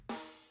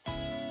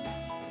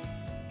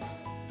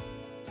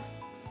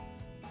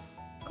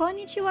こん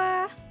にち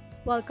は!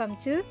 Welcome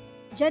to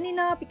Jeni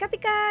no Pika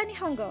Pika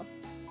Nihongo.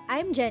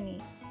 I'm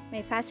Jeni.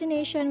 My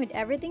fascination with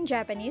everything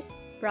Japanese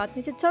brought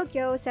me to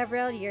Tokyo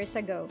several years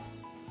ago.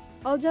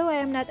 Although I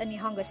am not a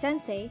Nihongo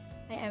sensei,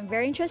 I am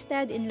very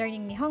interested in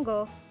learning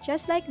Nihongo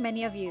just like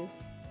many of you.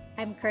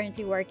 I'm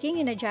currently working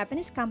in a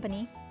Japanese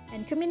company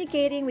and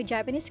communicating with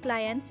Japanese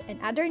clients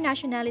and other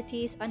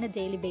nationalities on a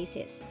daily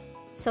basis.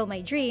 So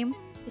my dream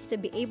is to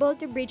be able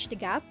to bridge the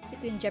gap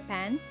between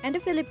Japan and the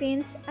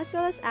Philippines as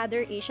well as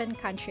other Asian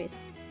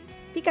countries.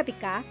 Pika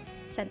Pika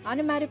is an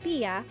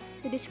onomatopoeia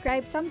to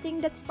describe something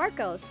that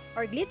sparkles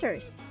or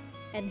glitters.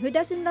 And who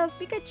doesn't love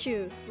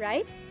Pikachu,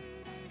 right?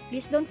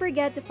 Please don't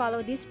forget to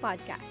follow this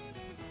podcast.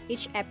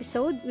 Each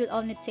episode will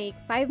only take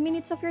 5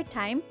 minutes of your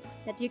time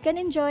that you can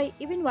enjoy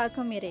even while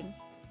commuting.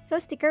 So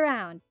stick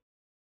around.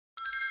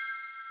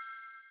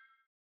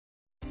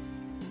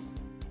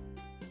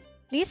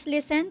 Please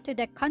listen to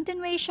the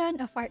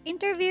continuation of our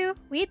interview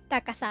with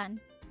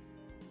Taka-san.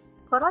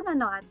 コロナ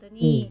の後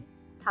に、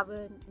多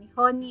分日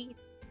本に行っ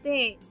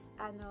て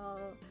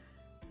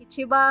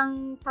一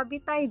番食べ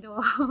たい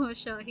の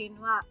商品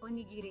はお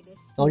にぎりで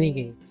す。おに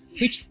ぎり。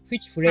Which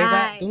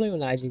flavor、どのよう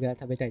な味が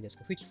食べたいです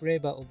か？ Which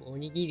flavor of お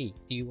にぎり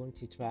do you want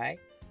to try?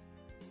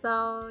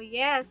 So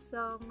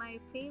my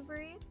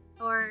favorite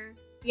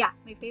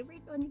my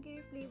favorite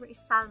onigiri flavor is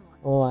salmon.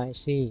 Oh, I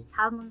see.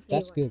 Salmon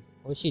flavor. That's good.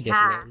 美味しいです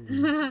ね。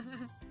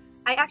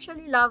I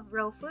actually love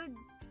raw food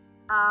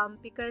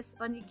because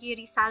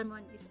onigiri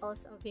salmon is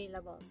also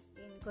available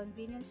in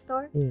convenience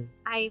store.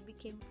 I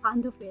became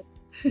fond of it.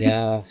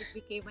 Yeah.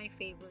 It became my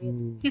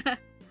favorite.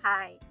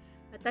 はい。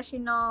私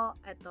の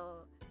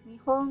日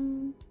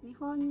本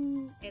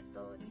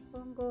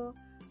語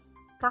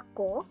学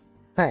校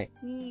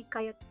に通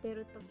って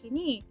る時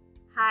に、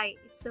はい、い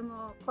つ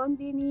もコン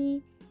ビ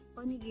ニ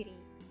おにぎり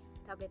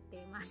食べて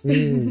います。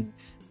So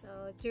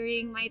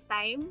during my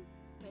time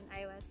when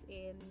I was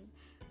in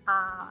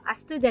a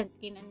student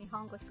in a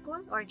Nihongo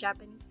school or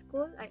Japanese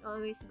school, I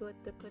always go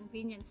to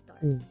convenience store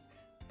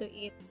to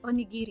eat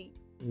onigiri.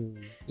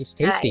 It's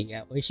tasty.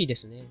 Yeah, 美味しいで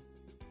すね。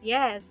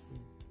Yes.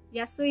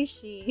 安い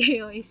し、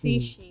美味し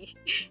いし。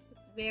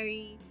It's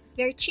very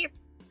cheap,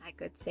 I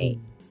could say.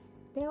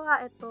 では、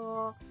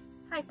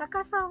はい、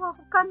高さんは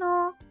他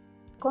の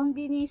コン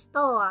ビニス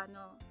トア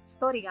のス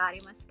トーリーがあ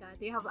りますか？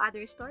 Do you have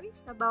other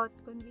stories about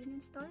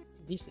convenience store?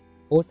 This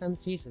autumn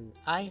season,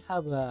 I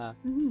have a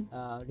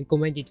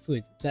recommended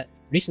food that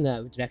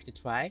listener would like to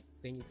try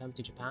when you come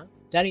to Japan.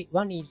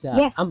 One is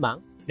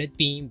Anman, red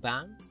bean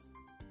bun.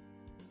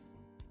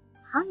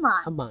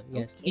 Anman,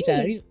 yes.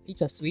 Okay.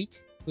 It's a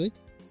sweet food.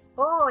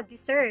 Oh,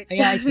 dessert.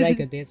 Yeah, it's like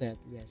a dessert,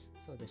 yes.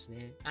 そうです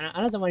ね。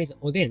Another one is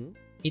Oden.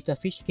 It's a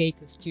fish cake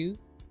stew.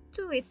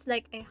 It's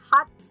like a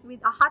hot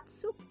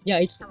soup. Yeah,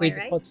 it's with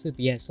hot soup.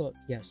 Yes,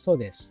 そう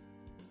です。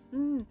ア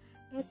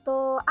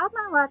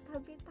マンは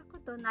食べたこ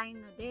とない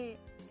ので、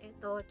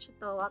ちょっ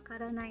とわか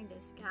らないん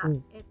ですが、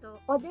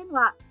おでん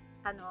は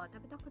食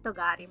べたこと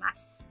がありま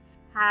す。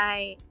は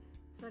い。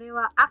それ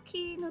は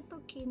秋の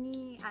時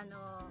に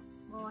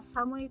もう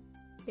寒い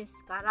で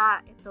すか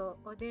ら、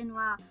おでん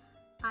は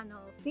フ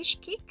ィッシュ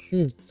ケ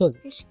ーク、そうフ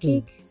ィッシュケ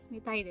ーク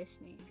みたいです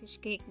ね。フィッシ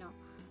ュケークの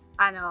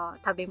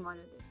食べ物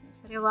ですね。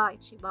それは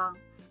一番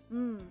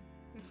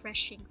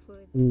refreshing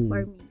food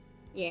for me.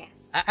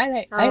 Yes. I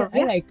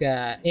like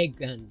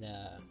egg and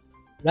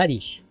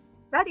radish.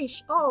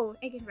 Radish. Oh,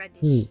 egg and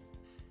radish.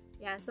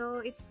 Yeah,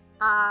 so it's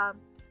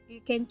you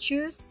can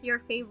choose your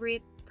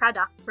favorite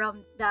product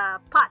from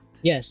the pot.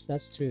 Yes,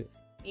 that's true.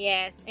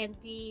 Yes, and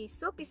the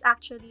soup is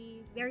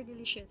actually very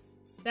delicious.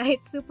 Right?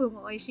 スープ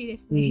も美味しいで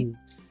すね。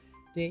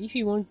If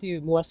you want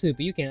more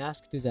soup, you can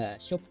ask to the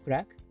shop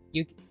clerk.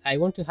 I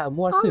want to have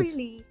more soup. Oh,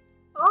 really?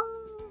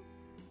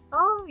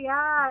 Oh,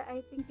 yeah.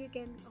 I think you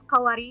can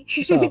kawari.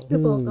 Soup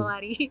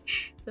kawari.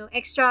 So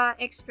extra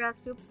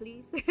soup,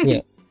 please.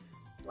 Yeah.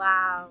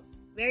 Wow.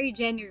 Very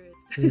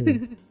generous.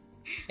 You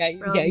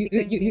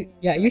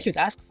should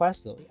ask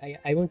first though.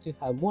 I want to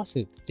have more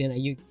soup. Then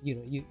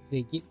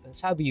they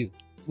serve you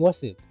more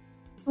soup.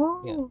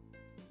 Oh. Yeah.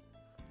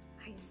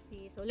 I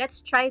see. So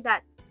let's try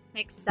that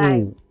next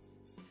time.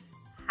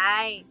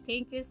 Hi.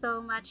 Thank you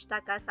so much,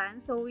 Taka-san.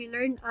 So we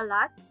learned a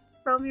lot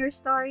from your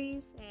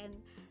stories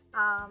and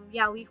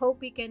we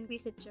hope we can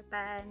visit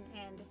Japan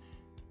and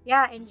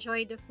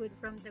enjoy the food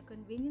from the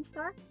convenience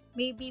store.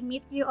 Maybe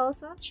meet you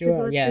also.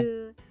 Sure,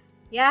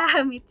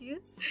 Meet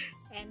you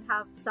and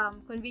have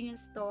some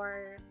convenience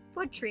store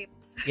food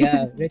trips.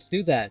 Yeah, let's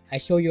do that. I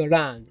show you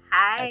around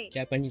at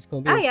Japanese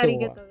convenience store.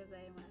 Arigatou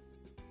gozaimasu.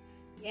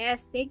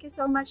 Yes, thank you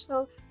so much.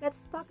 So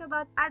let's talk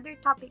about other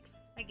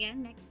topics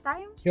again next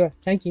time. Sure,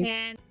 thank you.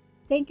 And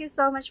thank you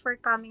so much for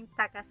coming,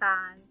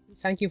 Taka-san.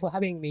 Thank you for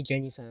having me,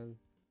 Jeni-san.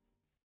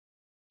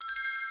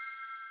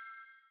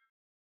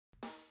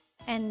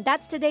 And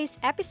that's today's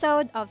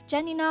episode of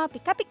Jeni no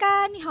Pika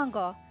Pika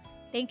Nihongo.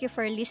 Thank you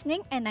for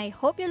listening and I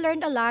hope you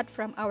learned a lot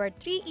from our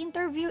 3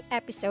 interview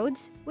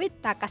episodes with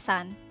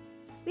Taka-san.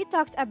 We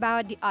talked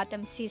about the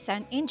autumn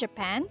season in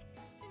Japan,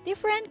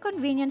 different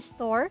convenience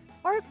store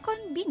or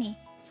konbini,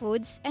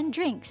 foods and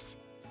drinks.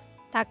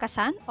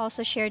 Taka-san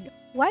also shared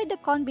why the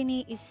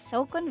konbini is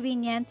so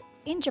convenient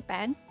in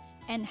Japan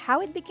and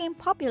how it became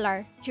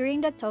popular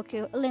during the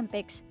Tokyo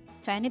Olympics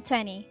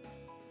 2020.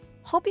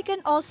 Hope you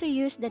can also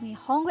use the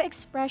Nihongo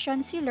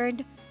expressions you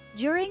learned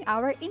during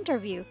our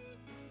interview.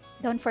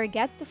 Don't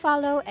forget to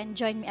follow and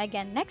join me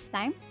again next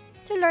time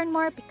to learn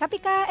more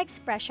Pika-Pika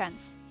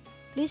expressions.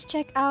 Please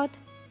check out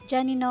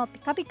Jeni no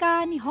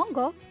Pika-Pika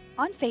Nihongo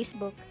on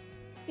Facebook.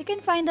 You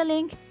can find the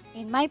link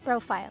in my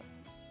profile.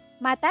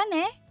 Mata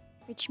ne,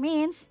 which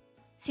means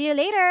see you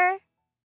later!